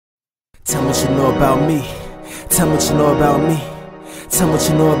Tell me what you know about me. Tell me what you know about me. Tell me what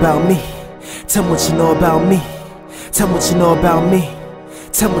you know about me. Tell me what you know about me. Tell me what you know about me.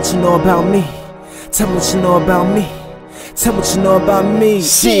 Tell me what you know about me. Tell me what you know about me. Tell me what you know about me.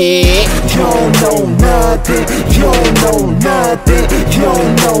 Shit, you don't know nothing. You don't know nothing. You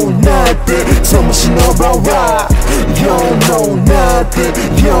don't know nothing. Tell me what you know about rock. You don't know nothing.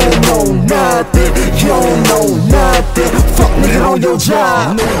 You don't know nothing. You don't know nothing. Fuck nigga on your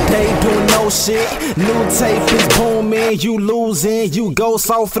job. New day doing no shit. New tape is booming. You losing. You go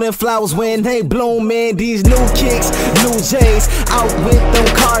softer than flowers when they blooming. These new kicks, new J's, out with them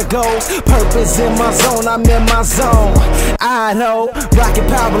cargos. Purpose in my zone. I'm in my zone. Idaho, rockin'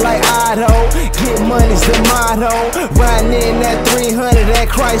 power like Idaho. Get money's the motto. Riding in that 300, that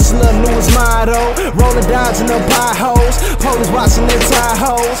Chrysler news motto. Rollin' Dodge in the potholes. Police watching their tie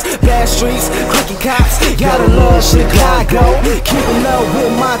hoes. Bad streets, crooked cops. Gotta love Chicago. Keeping up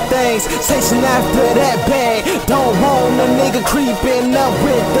with my things. Chasing after that bag. Don't want a nigga creeping up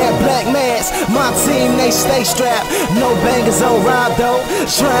with that black mask. My team, they stay strapped. No bangers on ride though.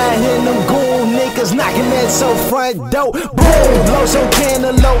 Trying to hit them goon niggas knocking at your front door. Boom, blows your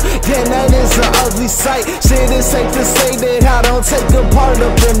cantaloupe. Yeah, that is an ugly sight. Shit, it's safe to say that I don't take a part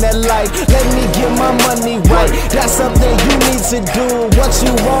up in that life. Let me get my money right. That's something you need to do. What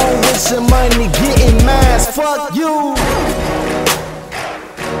you want with your money? Getting mine. Fuck you.